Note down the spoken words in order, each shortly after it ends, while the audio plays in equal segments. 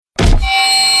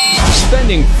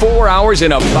Spending 4 hours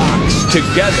in a box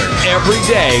together every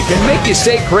day can make you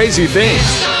say crazy things.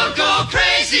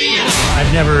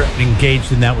 I've never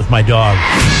engaged in that with my dog.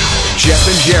 Jeff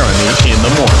and Jeremy in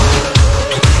the morning.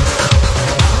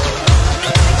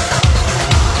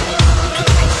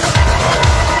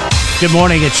 Good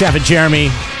morning, it's Jeff and Jeremy.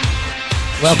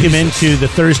 Welcome into the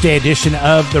Thursday edition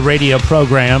of the radio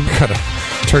program. Gotta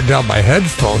turn down my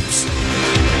headphones.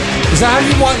 Is that how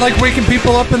you want, like, waking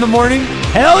people up in the morning?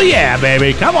 Hell yeah,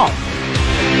 baby. Come on.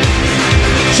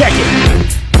 Check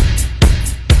it.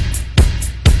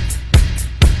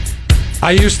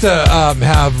 I used to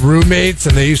have roommates,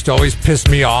 and they used to always piss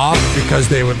me off because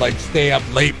they would, like, stay up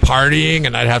late partying,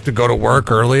 and I'd have to go to work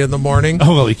early in the morning.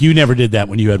 Oh, well, you never did that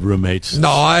when you had roommates.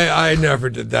 No, I never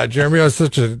did that, Jeremy.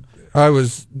 I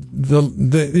was the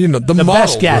model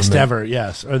best guest roommate. ever,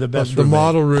 yes, or the best the roommate.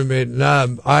 model roommate.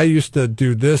 And, I used to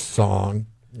do this song.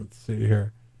 Let's see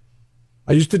here.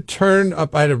 I used to turn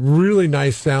up. I had a really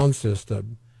nice sound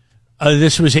system.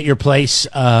 This was at your place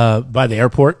by the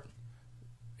airport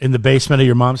in the basement of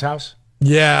your mom's house?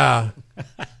 Yeah.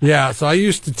 Yeah, so I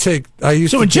used to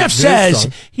So when Jeff says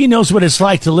he knows what it's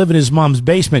like to live in his mom's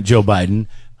basement, Joe Biden,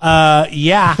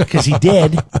 yeah, because he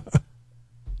did.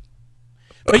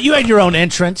 But you had your own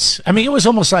entrance. I mean, it was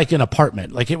almost like an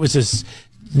apartment. Like it was this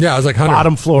it was like Hunter.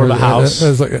 Bottom floor of the house. It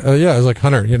was like, it was like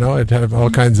Hunter, you know. I'd have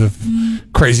all kinds of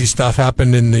crazy stuff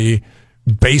happen in the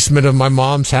basement of my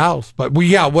mom's house. But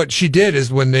what she did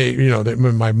is when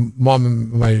when my mom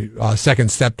and my second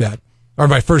stepdad, or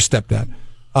my first stepdad,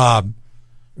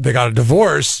 they got a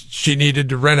divorce, she needed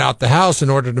to rent out the house in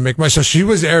order to make money. So she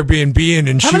was Airbnb-ing,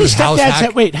 and she was house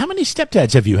hacking. Wait, how many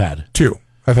stepdads have you had? 2.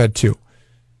 I've had 2.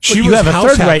 You have a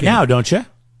third right now, don't you?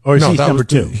 Or is he number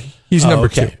 2? He's number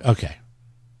 2. Okay.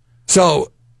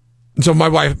 So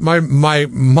my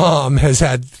mom has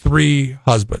had 3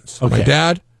 husbands. Okay. My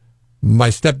dad, my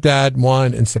stepdad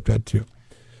 1, and stepdad 2.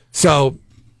 So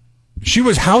she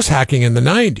was house hacking in the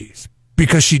 90s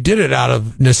because she did it out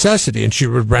of necessity, and she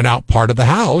would rent out part of the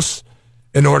house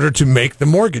in order to make the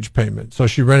mortgage payment. So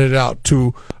she rented it out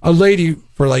to a lady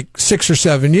for like 6 or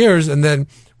 7 years, and then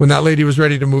when that lady was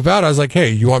ready to move out, I was like, "Hey,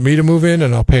 you want me to move in,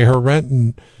 and I'll pay her rent,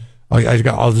 and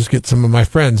I'll just get some of my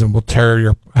friends, and we'll tear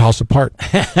your house apart."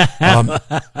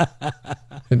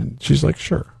 And she's like,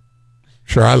 "Sure,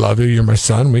 I love you. You're my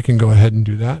son. We can go ahead and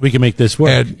do that. We can make this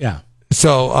work." And yeah.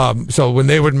 So when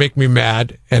they would make me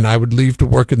mad, and I would leave to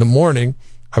work in the morning,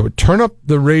 I would turn up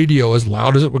the radio as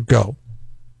loud as it would go.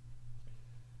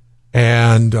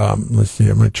 And let's see,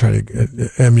 I'm going to try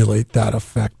to emulate that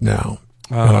effect now.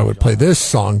 And I would play this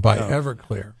song by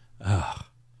Everclear. Okay.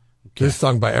 This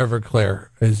song by Everclear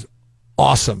is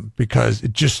awesome because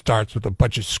it just starts with a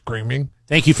bunch of screaming.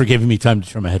 Thank you for giving me time to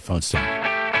turn my headphones down.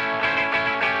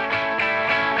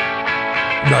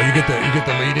 No, you get the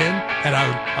lead in, and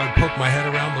I would poke my head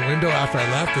around the window after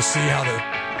I left to see how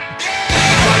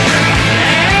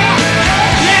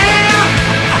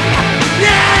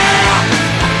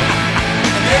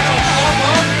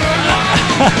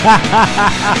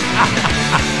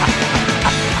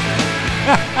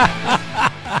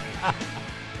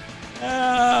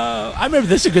I remember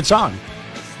this is a good song.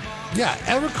 Yeah,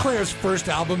 Everclear's first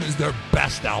album is their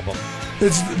best album.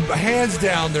 It's hands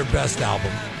down their best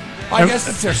album. I guess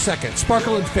it's their second.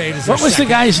 Sparkle and Fade is their What was second.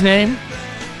 the guy's name?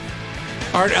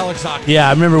 Art Alexakis. Yeah,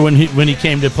 I remember when he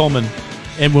came to Pullman,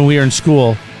 and when we were in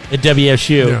school at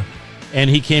WSU, and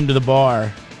he came to the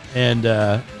bar,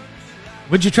 and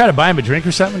would you try to buy him a drink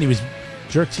or something? He was a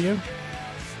jerk to you?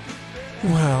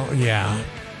 Well, yeah.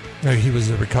 No, he was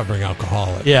a recovering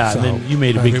alcoholic. Yeah, and then you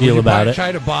made a big deal about it.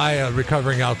 Try to buy a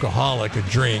recovering alcoholic a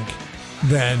drink,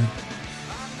 then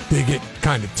they get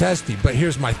kind of testy. But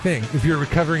here's my thing. If you're a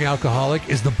recovering alcoholic,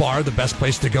 is the bar the best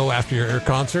place to go after your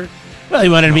concert? Well, he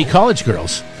wanted to meet college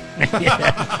girls.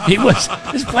 Yeah,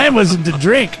 his plan wasn't to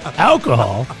drink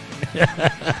alcohol.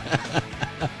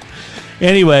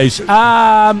 Anyways,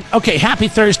 okay, happy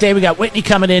Thursday. We got Whitney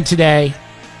coming in today.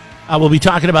 We'll be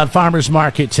talking about Farmers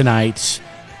Market tonight.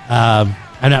 I'm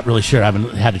not really sure. I haven't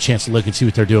had a chance to look and see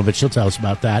what they're doing, but she'll tell us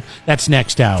about that. That's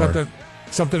next hour.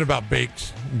 Something about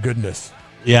baked goodness.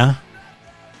 Yeah.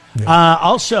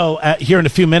 Also, here in a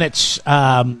few minutes,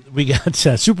 we got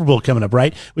Super Bowl coming up,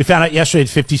 right? We found out yesterday at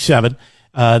 57.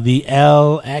 The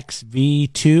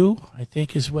LXV2, I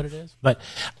think is what it is. But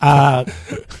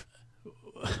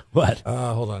what?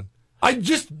 Hold on. I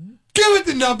just give it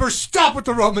the number. Stop with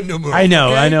the Roman numeral. I know,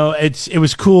 okay? I know. It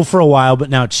was cool for a while, but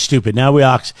now it's stupid. Now we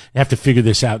have to figure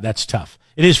this out. That's tough.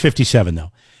 It is 57,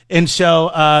 though. And so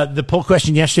the poll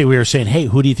question yesterday, we were saying, hey,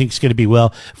 who do you think is going to be? Well,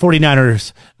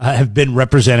 49ers have been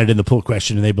represented in the poll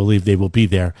question, and they believe they will be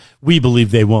there. We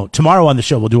believe they won't. Tomorrow on the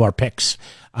show, we'll do our picks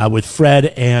with Fred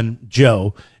and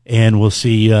Joe, and we'll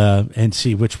see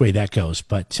which way that goes.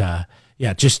 But,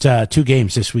 yeah, just 2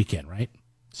 games this weekend, right?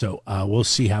 So we'll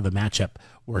see how the matchup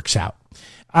works out.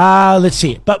 Let's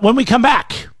see. But when we come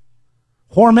back,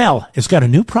 Hormel has got a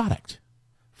new product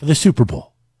for the Super Bowl.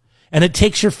 And it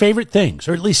takes your favorite things,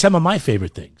 or at least some of my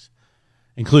favorite things,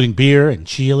 including beer and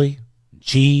chili and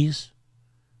cheese.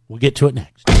 We'll get to it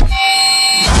next.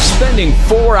 Spending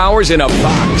 4 hours in a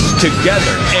box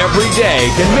together every day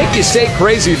can make you say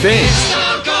crazy things.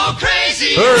 Go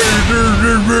crazy.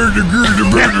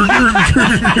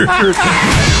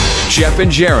 Jeff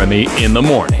and Jeremy in the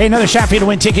morning. Hey, another shot for you to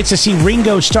win tickets to see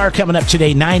Ringo Starr coming up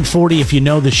today, 9:40. If you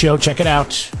know the show, check it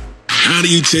out. How do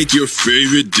you take your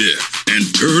favorite dip and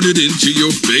turn it into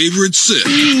your favorite sip?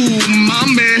 Ooh, my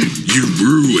man. You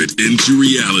brew it into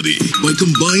reality by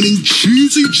combining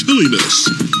cheesy chilliness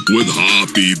with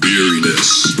hoppy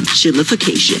beeriness.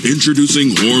 Chillification. Introducing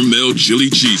Hormel Chili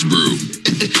Cheese Brew.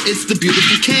 It's the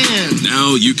beautiful can.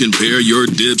 Now you can pair your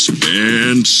dips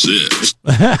and sips.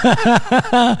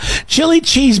 Chili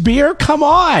cheese beer? Come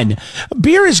on.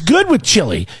 Beer is good with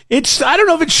chili. I don't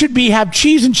know if it should have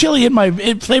cheese and chili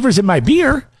flavors in my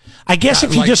beer. I guess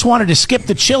if you just wanted to skip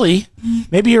the chili,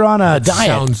 maybe you're on a diet.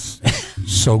 Sounds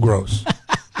so gross.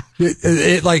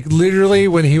 It like literally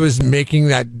when he was making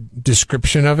that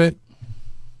description of it,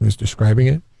 he was describing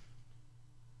it.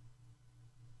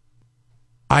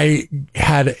 I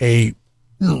had it's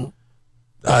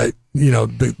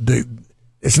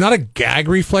not a gag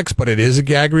reflex, but it is a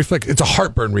gag reflex. It's a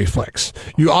heartburn reflex.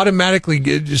 You automatically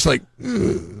get just like.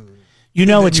 You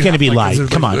know it's going to be light.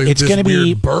 Come on, it's going to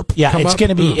be burp. Yeah, it's going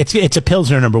to be. It's a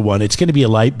Pilsner number 1. It's going to be a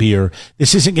light beer.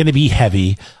 This isn't going to be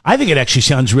heavy. I think it actually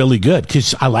sounds really good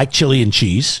because I like chili and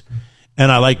cheese,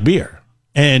 and I like beer.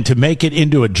 And to make it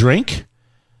into a drink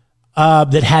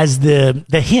that has the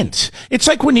hint, it's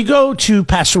like when you go to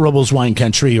Paso Robles Wine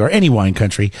Country or any wine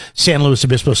country, San Luis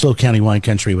Obispo, Slow County Wine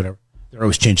Country, whatever. They're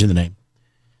always changing the name.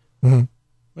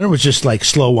 Mm-hmm. It was just like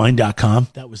slowwine.com.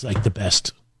 That was like the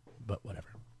best, but whatever.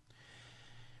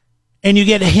 And you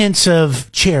get hints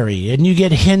of cherry, and you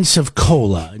get hints of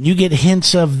cola, and you get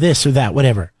hints of this or that,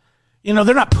 whatever. You know,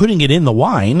 they're not putting it in the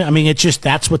wine. I mean, it's just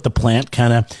that's what the plant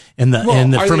kind of and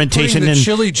the fermentation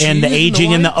and the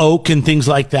aging in the oak and things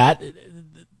like that.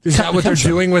 Is that what they're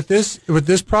doing with this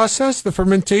process? The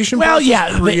fermentation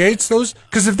process creates those?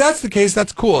 Because if that's the case,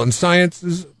 that's cool, and science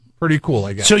is pretty cool,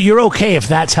 I guess. So you're okay if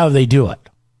that's how they do it?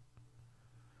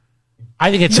 I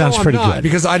think it sounds pretty good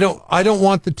because I don't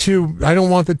want the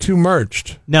two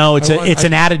merged. No, it's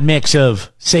an added mix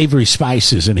of savory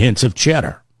spices and hints of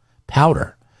cheddar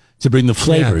powder to bring the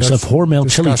flavors of Hormel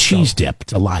chili cheese dip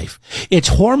to life.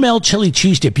 It's Hormel chili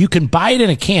cheese dip. You can buy it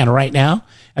in a can right now,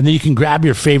 and then you can grab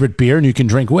your favorite beer and you can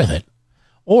drink with it,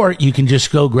 or you can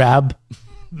just go grab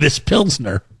this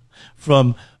Pilsner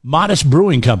from Modest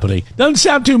Brewing Company. Doesn't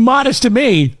sound too modest to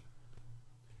me.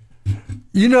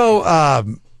 You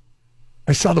know.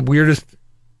 I saw the weirdest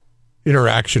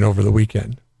interaction over the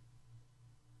weekend.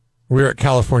 We were at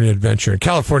California Adventure. And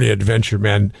California Adventure,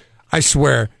 man, I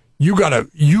swear, you gotta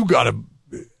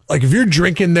like if you're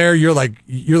drinking there, you're like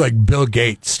Bill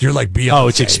Gates. You're like Beyonce. Oh,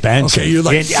 it's expensive. Okay, you're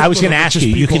like I was going to ask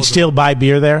you can still buy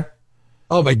beer there?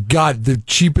 Oh my God, the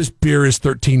cheapest beer is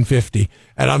 $13.50,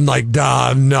 and I'm like,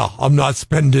 no, I'm not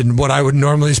spending what I would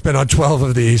normally spend on 12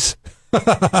 of these.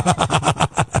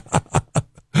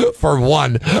 For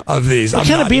one of these. What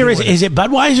kind of beer is it?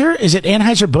 Budweiser? Is it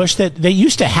Anheuser-Busch? That they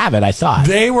used to have it, I thought.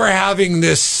 They were having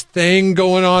this thing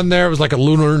going on there. It was like a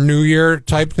Lunar New Year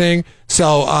type thing.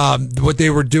 So what they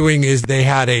were doing is they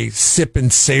had a sip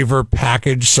and savor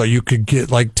package so you could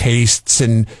get like tastes.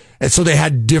 And so they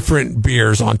had different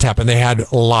beers on tap, and they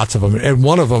had lots of them. And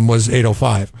one of them was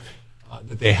 805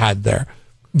 that they had there.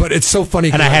 But it's so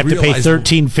funny. And I have to pay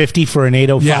 $13.50 for an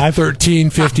 805? Yeah,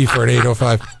 $13.50 for an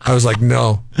 805. I was like,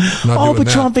 no, I'm not doing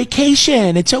that. You're on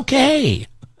vacation. It's okay.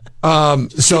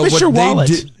 So what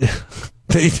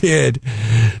they did,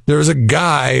 there was a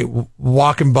guy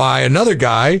walking by another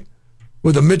guy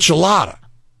with a Michelada.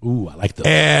 Ooh, I like those.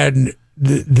 And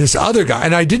this other guy,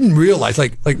 and I didn't realize,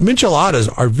 like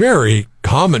Micheladas are very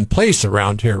commonplace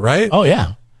around here, right? Oh,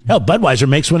 yeah. Hell, Budweiser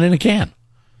makes one in a can.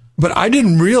 But I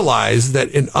didn't realize that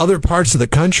in other parts of the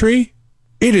country,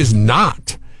 it is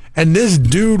not. And this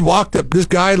dude walked up, this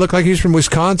guy looked like he's from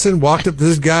Wisconsin, walked up to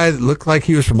this guy that looked like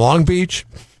he was from Long Beach.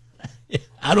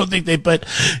 I don't think they put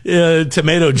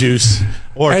tomato juice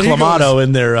Or And he Clamato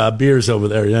in their beers over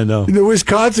there. Yeah, I know. The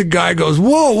Wisconsin guy goes,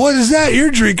 "Whoa, what is that you're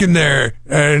drinking there?"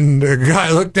 And the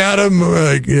guy looked at him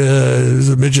like, "Is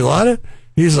it Michelada?"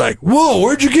 He's like, "Whoa,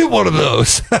 where'd you get one of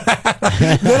those?"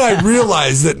 Then I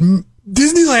realized that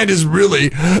Disneyland is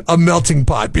really a melting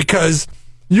pot because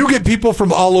you get people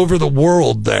from all over the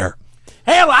world there.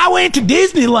 Hell, I went to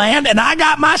Disneyland and I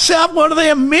got myself one of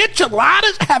them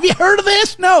Micheladas. Have you heard of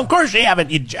this? No, of course you haven't,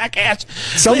 you jackass.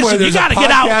 Somewhere Listen, there's you a got to get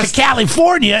out podcast- to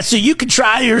California so you can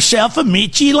try yourself a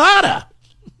Michelada.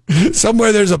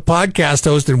 Somewhere there's a podcast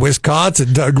host in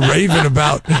Wisconsin, Doug raving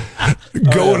about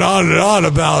going on and on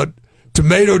about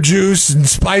tomato juice and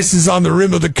spices on the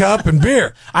rim of the cup and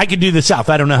beer. I can do the South.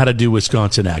 I don't know how to do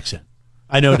Wisconsin accent.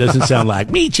 I know it doesn't sound like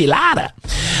Michelada.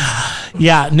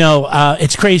 Yeah, no,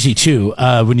 it's crazy too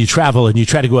when you travel and you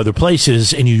try to go other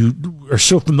places and you are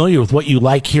so familiar with what you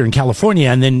like here in California,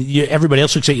 and then everybody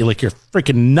else looks at you like you're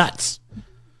freaking nuts.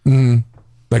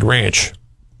 Like ranch.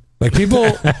 Like people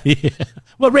Yeah.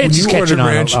 Well, ranch is you catching ordered on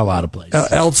ranch, a lot of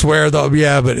places. elsewhere though,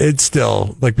 yeah, but it's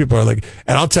still like people are like,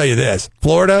 and I'll tell you this,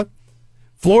 Florida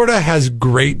has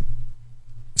great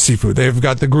seafood. They've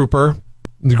got the grouper.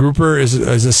 The grouper is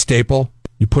a staple.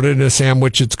 You put it in a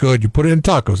sandwich, it's good. You put it in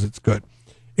tacos, it's good.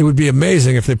 It would be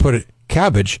amazing if they put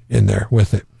cabbage in there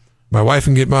with it. My wife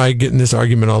and get in this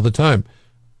argument all the time.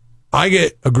 I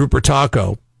get a grouper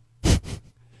taco,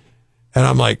 and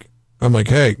I'm like,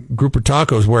 hey, grouper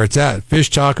tacos, where it's at. Fish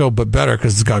taco, but better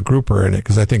because it's got grouper in it.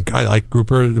 Because I think I like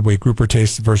grouper, the way grouper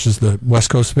tastes versus the West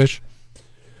Coast fish,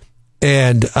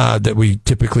 and that we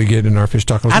typically get in our fish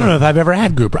tacos. I don't know if I've ever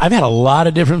had grouper. I've had a lot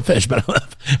of different fish,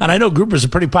 and I know grouper's a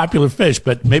pretty popular fish,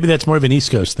 but maybe that's more of an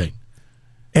East Coast thing.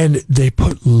 And they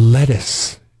put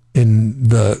lettuce in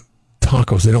the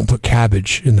tacos. They don't put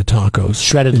cabbage in the tacos.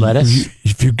 Shredded lettuce?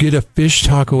 If you get a fish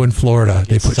taco in Florida,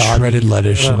 they put soggy. shredded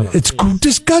lettuce in it. It's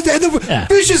disgusting. And the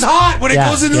fish is hot when it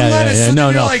goes into the lettuce. Yeah. So No,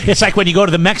 then you're no. like, It's like when you go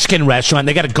to the Mexican restaurant,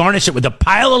 they got to garnish it with a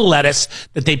pile of lettuce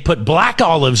that they put black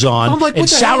olives on I'm like, and what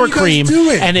the hell sour are you guys cream,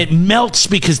 doing? and it melts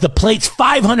because the plate's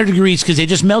 500 degrees because they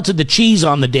just melted the cheese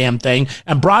on the damn thing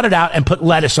and brought it out and put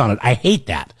lettuce on it. I hate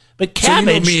that. But So you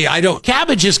know cabbage, me, I don't-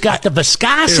 cabbage has got the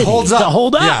viscosity It holds up. to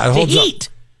hold up, Yeah, it to holds up. eat.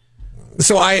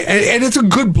 So and it's a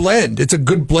good blend. It's a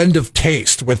good blend of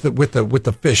taste with the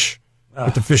fish,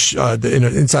 with the fish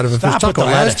inside of a Stop fish with taco. the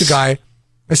I asked the lettuce. guy,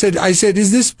 I said,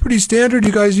 is this pretty standard?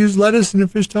 You guys use lettuce in the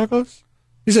fish tacos?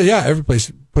 He said, yeah, every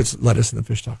place puts lettuce in the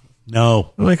fish tacos.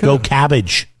 No, Oh my go God.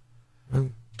 cabbage.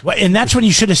 Well, and that's when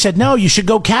you should have said, no, you should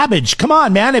go cabbage. Come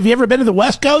on, man. Have you ever been to the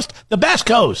West Coast? The best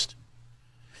coast.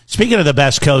 Speaking of the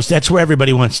best coast, that's where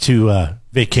everybody wants to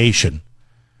vacation.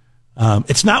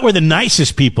 It's not where the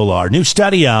nicest people are. New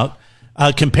study out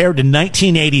compared to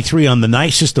 1983 on the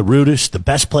nicest, the rudest, the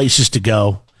best places to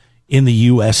go in the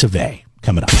U.S. of A.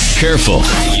 Coming up. Careful.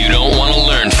 You don't want to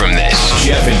learn from this.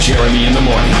 Jeff and Jeremy in the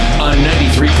morning on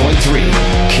 93.3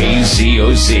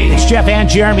 KZOZ. It's Jeff and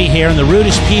Jeremy here, and the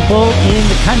rudest people in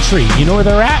the country. You know where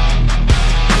they're at?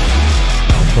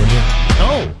 California.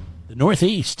 No, the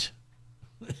Northeast.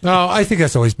 No, I think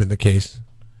that's always been the case.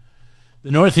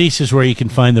 The Northeast is where you can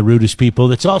find the rudest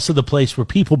people. It's also the place where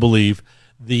people believe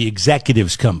the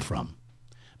executives come from.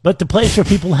 But the place where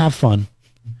people have fun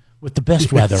with the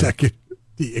best weather.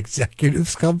 The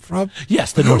executives come from?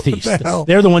 Yes, the Northeast. What the hell?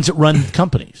 They're the ones that run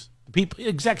companies.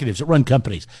 Executives that run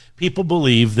companies. People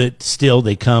believe that still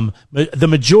the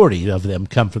majority of them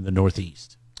come from the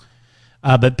Northeast.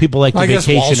 But people like to I guess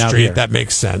vacation Wall out Street, here. that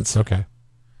makes sense. Okay.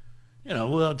 You know,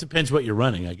 well, it depends what you're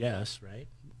running, I guess, right?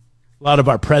 A lot of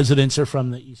our presidents are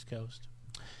from the East Coast.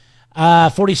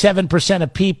 47%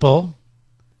 of people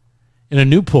in a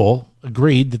new poll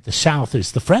agreed that the South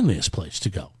is the friendliest place to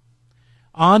go.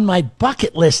 On my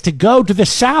bucket list to go to the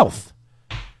South.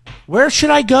 Where should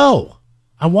I go?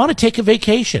 I want to take a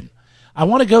vacation. I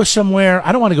want to go somewhere.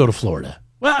 I don't want to go to Florida.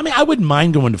 Well, I mean, I wouldn't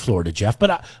mind going to Florida, Jeff, but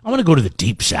I want to go to the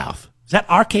deep South. Is that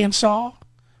Arkansas?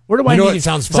 Where do I know need what to-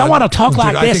 sounds 'cause I fun? want to talk Dude,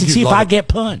 like I this think and see you'd if love I it. get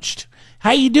punched.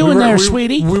 How you doing there,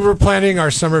 sweetie? We were planning our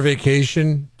summer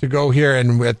vacation to go here,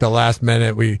 and at the last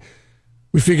minute, we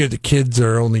figured the kids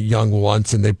are only young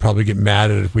once, and they'd probably get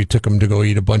mad at it if we took them to go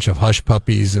eat a bunch of hush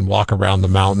puppies and walk around the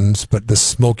mountains. But the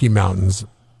Smoky Mountains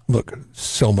look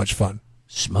so much fun.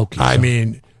 Smoky. I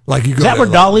mean, like you go. is that to where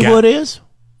Dollywood is?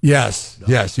 Yes,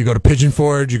 yes. You go to Pigeon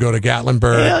Forge. You go to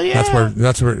Gatlinburg. Hell yeah.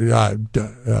 That's where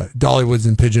Dollywood's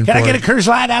in Pigeon Can Forge. I get a cruise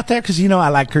light out there? Because you know I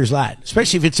like cruise light,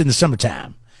 especially if it's in the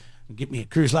summertime. Get me a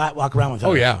cruise light, walk around with her.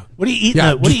 Oh, yeah. What do you eat?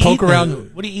 Yeah, what do just you poke eat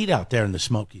around. What do you eat out there in the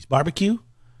Smokies? Barbecue?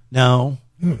 No.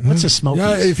 What's a Smokies?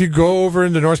 Yeah, if you go over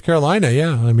into North Carolina,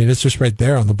 yeah. I mean, it's just right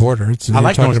there on the border. I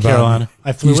like North Carolina.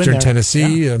 I flew in Eastern there.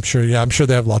 Tennessee. Yeah. I'm sure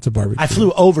they have lots of barbecue. I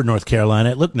flew over North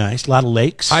Carolina. It looked nice. A lot of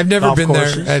lakes. I've never golf been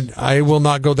courses. there, and I will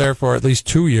not go there for at least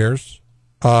 2 years,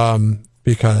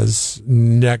 because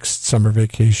next summer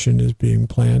vacation is being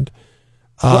planned.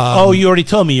 You already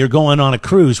told me you're going on a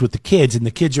cruise with the kids, and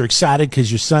the kids are excited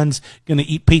because your son's going to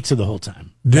eat pizza the whole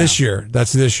time. This year.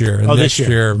 That's this year. And this next year.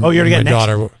 year, Oh, you're gonna my get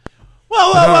daughter.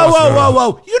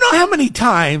 Whoa. You know how many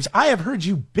times I have heard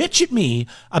you bitch at me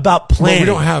about planning? we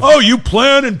don't have- Oh, you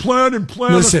plan and plan and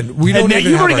plan. Listen, we don't and even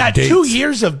you've have already our got dates. 2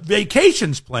 years of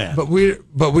vacations planned. But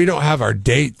we don't have our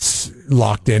dates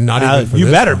locked in. Not even for you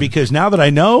this better, one. because now that I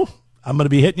know, I'm going to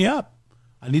be hitting you up.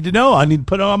 I need to know. I need to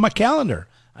put it on my calendar.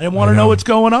 I didn't want to know what's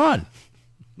going on.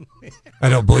 I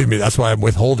don't believe me. That's why I'm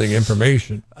withholding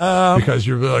information, because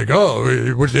you're like,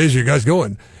 oh, what days are you guys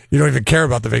going? You don't even care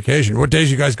about the vacation. What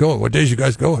days you guys going? What days you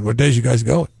guys going? What days you guys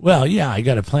going? Well, yeah, I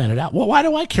got to plan it out. Well, why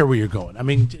do I care where you're going? I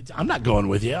mean, I'm not going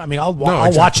with you. I mean, I'll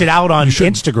exactly. watch it out on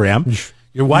Instagram.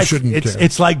 Your wife, shouldn't care.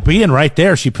 it's like being right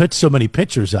there. She puts so many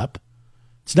pictures up.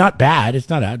 It's not bad. It's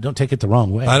not. Don't take it the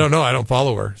wrong way. I don't know. I don't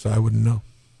follow her, so I wouldn't know.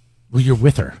 Well, you're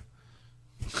with her.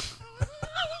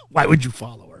 Why would you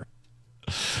follow her?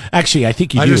 Actually, I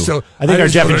think you do. I think our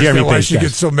Jeff and Jeremy why page she does.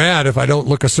 gets so mad if I don't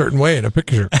look a certain way in a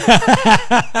picture.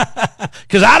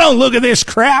 Because I don't look at this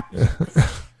crap.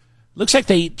 Looks like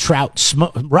they eat trout.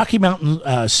 Rocky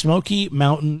Mountain, Smoky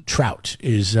Mountain trout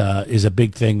is a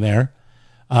big thing there.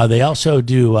 They also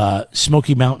do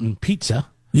Smoky Mountain pizza.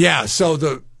 Yeah,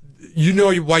 so you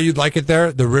know why you'd like it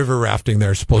there? The river rafting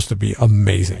there is supposed to be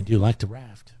amazing. I do like to raft.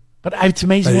 But it's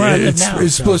amazing where I live now.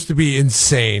 It's supposed to be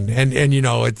insane. And you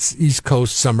know, it's East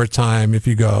Coast summertime if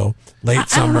you go late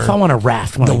summer. I don't know if I want to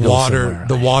raft when I go somewhere.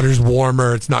 The water's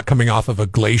warmer. It's not coming off of a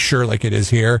glacier like it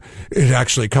is here. It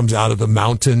actually comes out of the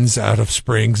mountains, out of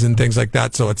springs and things like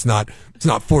that. So it's not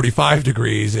 45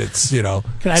 degrees. It's, Can I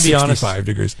be honest? 65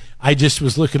 degrees. I just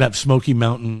was looking up Smoky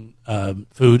Mountain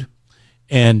food,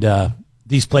 and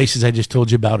these places I just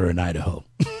told you about are in Idaho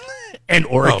and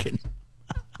Oregon. Oh.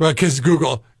 Well, because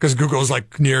Google's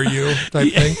like near you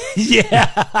type thing.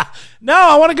 Yeah. No,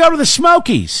 I want to go to the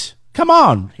Smokies. Come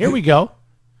on. Here we go.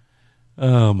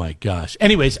 Oh, my gosh.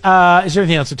 Anyways, is there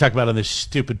anything else to talk about on this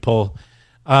stupid poll?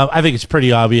 I think it's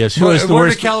pretty obvious. Who is the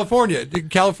worst? California?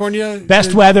 California?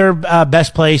 Best weather,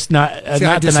 best place, not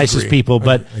the nicest people,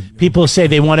 but people say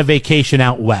they want a vacation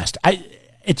out west.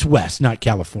 It's west, not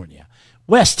California.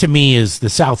 West to me is the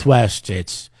Southwest.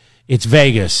 It's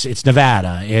Vegas, it's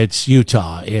Nevada, it's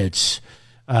Utah, it's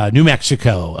New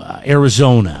Mexico,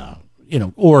 Arizona,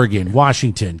 Oregon,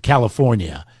 Washington,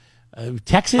 California,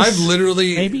 Texas. I've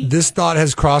literally, maybe? This thought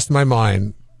has crossed my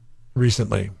mind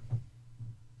recently.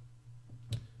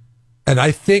 And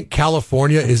I think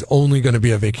California is only going to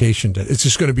be a vacation. It's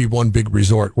just going to be one big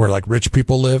resort where like rich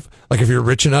people live. Like if you're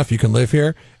rich enough, you can live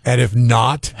here. And if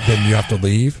not, then you have to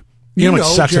leave. You know what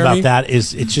sucks Jeremy? About that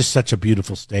is it's just such a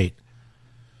beautiful state.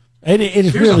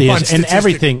 It really is, and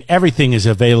everything is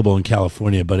available in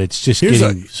California, but it's just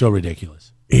getting so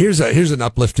ridiculous. Here's an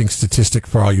uplifting statistic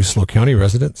for all you SLO County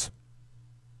residents.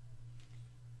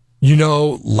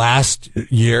 Last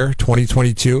year,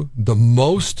 2022, the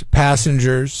most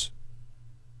passengers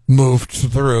moved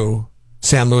through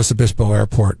San Luis Obispo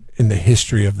Airport in the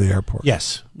history of the airport.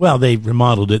 Yes. Well, they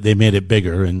remodeled it. They made it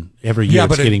bigger, and every year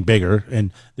it's getting bigger,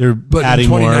 and they're adding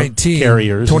more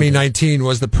carriers. 2019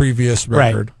 was the previous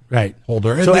record. Right.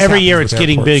 Holder. So every year it's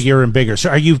getting bigger and bigger. So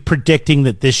are you predicting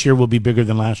that this year will be bigger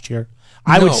than last year?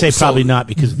 I would say probably not,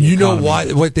 because of the economy.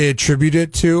 Know what they attribute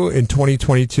it to in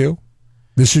 2022?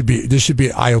 This should be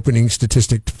an eye-opening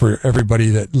statistic for everybody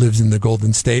that lives in the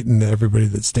Golden State and everybody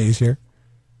that stays here.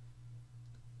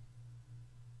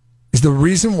 Is the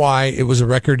reason why it was a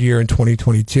record year in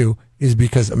 2022 is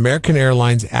because American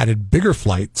Airlines added bigger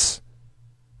flights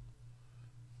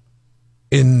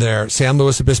in their San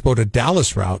Luis Obispo to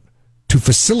Dallas route to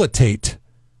facilitate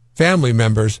family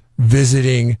members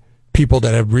visiting people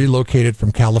that have relocated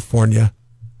from California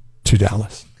to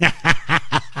Dallas. That's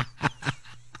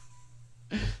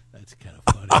kind of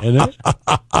funny, isn't it?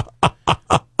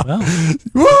 Well,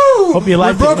 woo! Hope you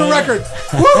liked we broke a record.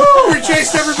 Woo! We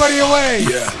chased everybody away.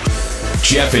 Yeah.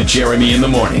 Jeff and Jeremy in the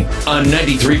morning on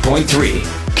 93.3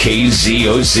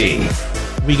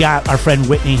 KZOZ. We got our friend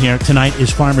Whitney here. Tonight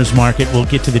is Farmers Market. We'll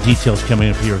get to the details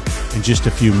coming up here in just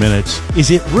a few minutes.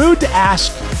 Is it rude to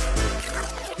ask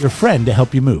your friend to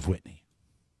help you move, Whitney?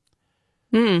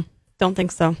 Don't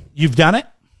think so. You've done it?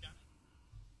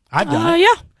 I've done it.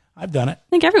 Yeah. I've done it. I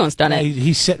think everyone's done it.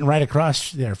 He's sitting right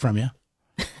across there from you.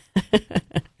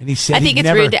 And he said I think it's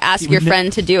rude to ask your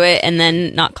friend to do it and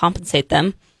then not compensate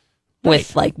them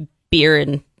with like beer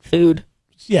and food.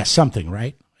 Yeah, something,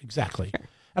 right? Exactly. Sure.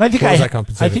 And I think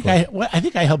I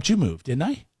think I helped you move, didn't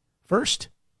I? First.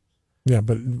 Yeah,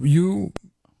 but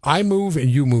I move and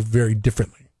you move very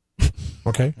differently.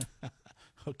 Okay.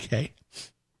 Okay.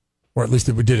 Or at least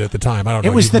we did at the time. I don't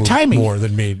know. It was the timing more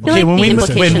than me. Okay, when we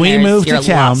moved you're to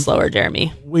town, a lot slower, Jeremy.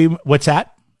 What's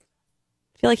that?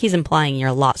 I feel like he's implying you're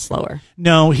a lot slower.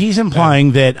 No, he's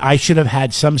implying that I should have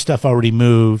had some stuff already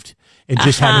moved and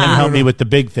just had him help me with the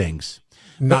big things.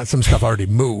 Not some stuff already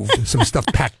moved, some stuff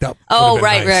packed up. Oh,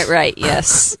 right.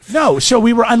 Yes. No, so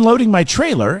we were unloading my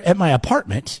trailer at my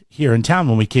apartment here in town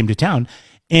when we came to town,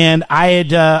 and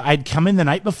I'd come in the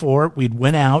night before. We'd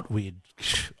went out. We'd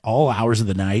all hours of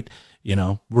the night. You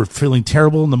know, we're feeling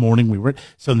terrible in the morning.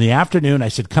 So in the afternoon, I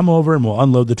said, come over and we'll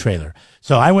unload the trailer.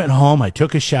 So I went home, I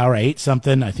took a shower, I ate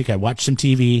something. I think I watched some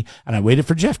TV and I waited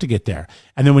for Jeff to get there.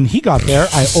 And then when he got there,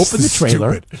 I opened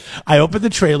the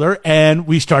trailer and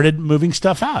we started moving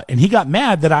stuff out. And he got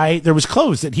mad that there was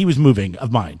clothes that he was moving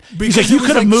of mine. He's like, you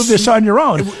could have moved this on your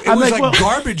own. It was like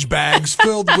garbage bags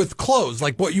filled with clothes,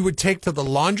 like what you would take to the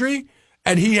laundry.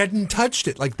 And he hadn't touched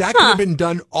it. Like, that could have been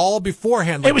done all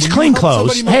beforehand. Like, it was clean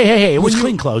clothes. Hey, it was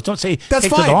clean clothes. Don't say take to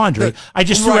the laundry. I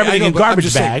just threw everything in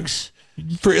garbage bags.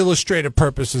 For illustrative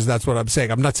purposes, that's what I'm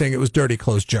saying. I'm not saying it was dirty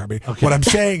clothes, Jeremy. Okay. What I'm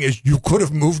saying is you could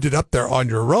have moved it up there on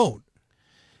your own.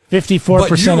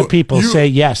 54% of people say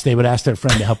yes, they would ask their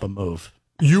friend to help them move.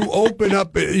 You open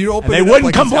up. They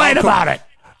wouldn't complain about it.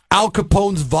 Al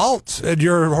Capone's vault, and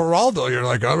you're Geraldo. You're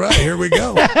like, all right, here we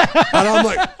go. And I'm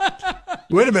like,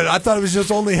 wait a minute. I thought it was just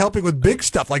only helping with big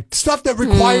stuff, like stuff that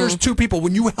requires two people.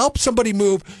 When you help somebody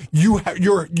move,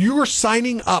 you're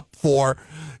signing up for.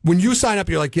 When you sign up,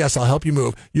 you're like, yes, I'll help you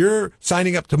move. You're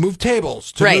signing up to move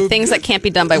tables, things that can't be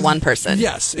done by one person.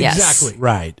 Yes, exactly.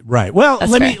 Right. Well,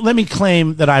 let me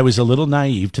claim that I was a little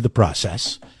naive to the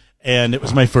process. And it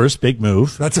was my first big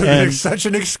move. That's such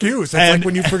an excuse. It's like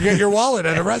when you forget your wallet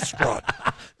at a restaurant.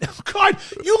 God,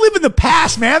 you live in the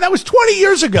past, man. That was 20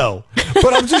 years ago.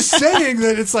 But I'm just saying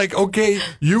that it's like, okay,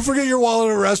 you forget your wallet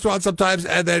at a restaurant sometimes,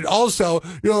 and then also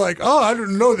you're like, oh, I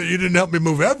didn't know that you didn't help me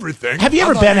move everything. Have you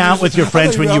ever been out with your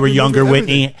friends when you were younger,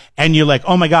 Whitney, and you're like,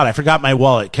 oh my God, I forgot my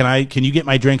wallet. Can you get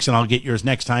my drinks and I'll get yours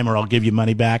next time, or I'll give you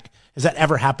money back? Has that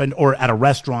ever happened, or at a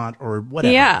restaurant, or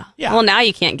whatever? Yeah. Well, now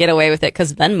you can't get away with it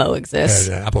because Venmo exists.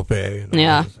 Apple Pay.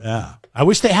 Yeah. I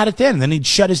wish they had it then. Then he'd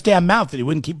shut his damn mouth and he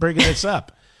wouldn't keep bringing this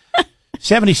up.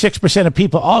 76% of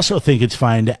people also think it's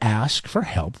fine to ask for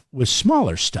help with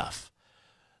smaller stuff,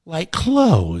 like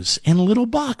clothes in little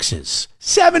boxes.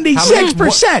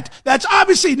 76%. That's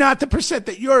obviously not the percent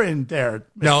that you're in there.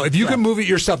 No, if you can move it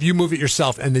yourself, you move it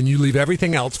yourself, and then you leave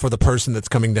everything else for the person that's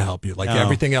coming to help you. Like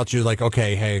everything else, you're like,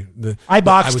 okay, hey, I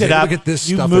boxed it up. Get this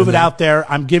you stuff move it out there.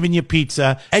 I'm giving you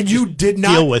pizza, and you did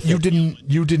not deal with it.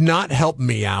 You did not help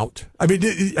me out. I mean,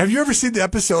 have you ever seen the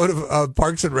episode of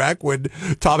Parks and Rec when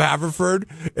Tom Haverford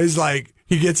is like,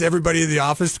 he gets everybody in the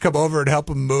office to come over and help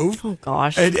him move? Oh,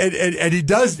 gosh. And he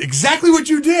does exactly what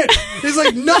you did. He's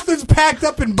like, nothing's packed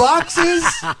up in boxes.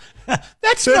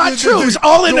 That's not true. It was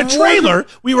all in a trailer.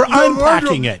 We were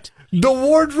unpacking it. The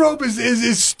wardrobe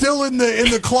is still in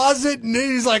the closet, and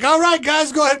he's like, all right,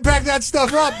 guys, go ahead and pack that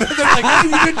stuff up. And they're like, hey,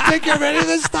 you didn't take care of any of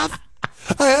this stuff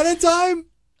ahead of time?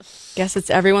 Guess it's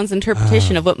everyone's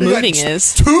interpretation of what moving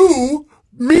is. 2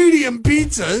 medium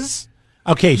pizzas.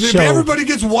 Okay, so everybody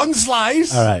gets one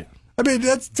slice. All right. I mean,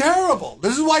 that's terrible.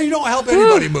 This is why you don't help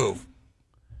anybody move.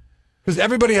 Because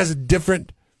everybody has a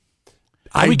different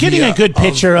idea. Are we getting a good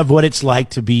picture of what it's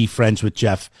like to be friends with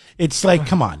Jeff? It's like,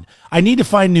 come on. I need to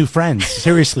find new friends.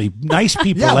 Seriously. Nice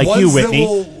people like you,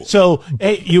 Whitney. So,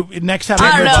 hey, next time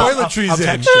I don't know. Toiletries I'll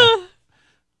text you.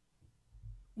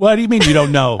 What do you mean you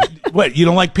don't know? What, you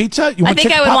don't like pizza? You want I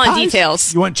think I would want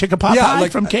details. You want chicken pot pie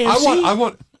from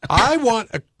KFC? I want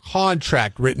a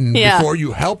contract written before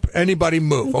you help anybody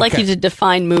move. Okay. Like you to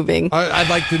define moving. I'd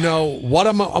like to know what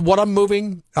I'm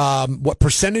moving, what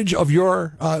percentage of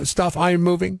your stuff I am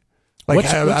moving. Like,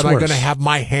 am I going to have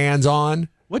my hands on?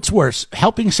 What's worse,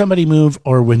 helping somebody move,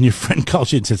 or when your friend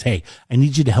calls you and says, hey, I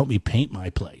need you to help me paint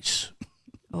my place?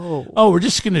 Oh, we're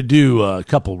just going to do a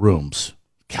couple rooms.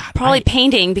 God, probably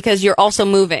painting because you're also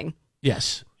moving.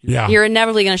 Yes. Yeah. You're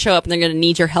inevitably going to show up and they're going to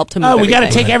need your help to move. Oh, we got to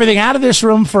take everything out of this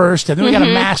room first, and then we got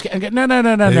to mask it. No.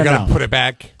 You got to put it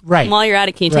back. Right. While you're at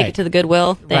it, can you take it to the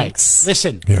Goodwill? Thanks. Right.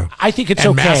 Listen, I think it's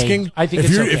and okay. Masking, I think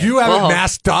it's okay. If you haven't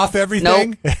masked off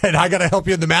everything, and I got to help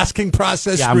you in the masking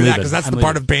process, screw that, because that's the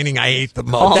part of painting I hate the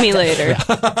most. Call me later.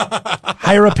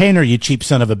 Hire a painter, you cheap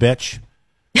son of a bitch.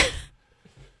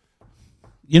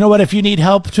 You know what? If you need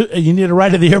help, you need a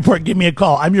ride to the airport, give me a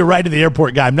call. I'm your ride to the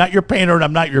airport guy. I'm not your painter, and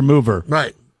I'm not your mover.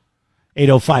 Right.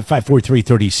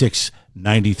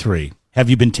 805-543-3693. Have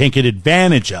you been taken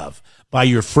advantage of by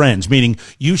your friends? Meaning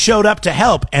you showed up to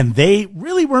help, and they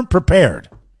really weren't prepared.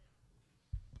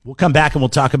 We'll come back, and we'll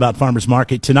talk about Farmers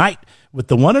Market tonight with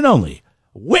the one and only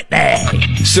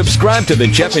Whitney. Subscribe to the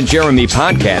Jeff and Jeremy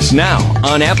podcast now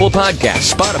on Apple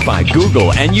Podcasts, Spotify,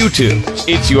 Google, and YouTube.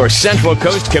 It's your Central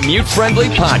Coast commute-friendly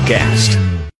podcast.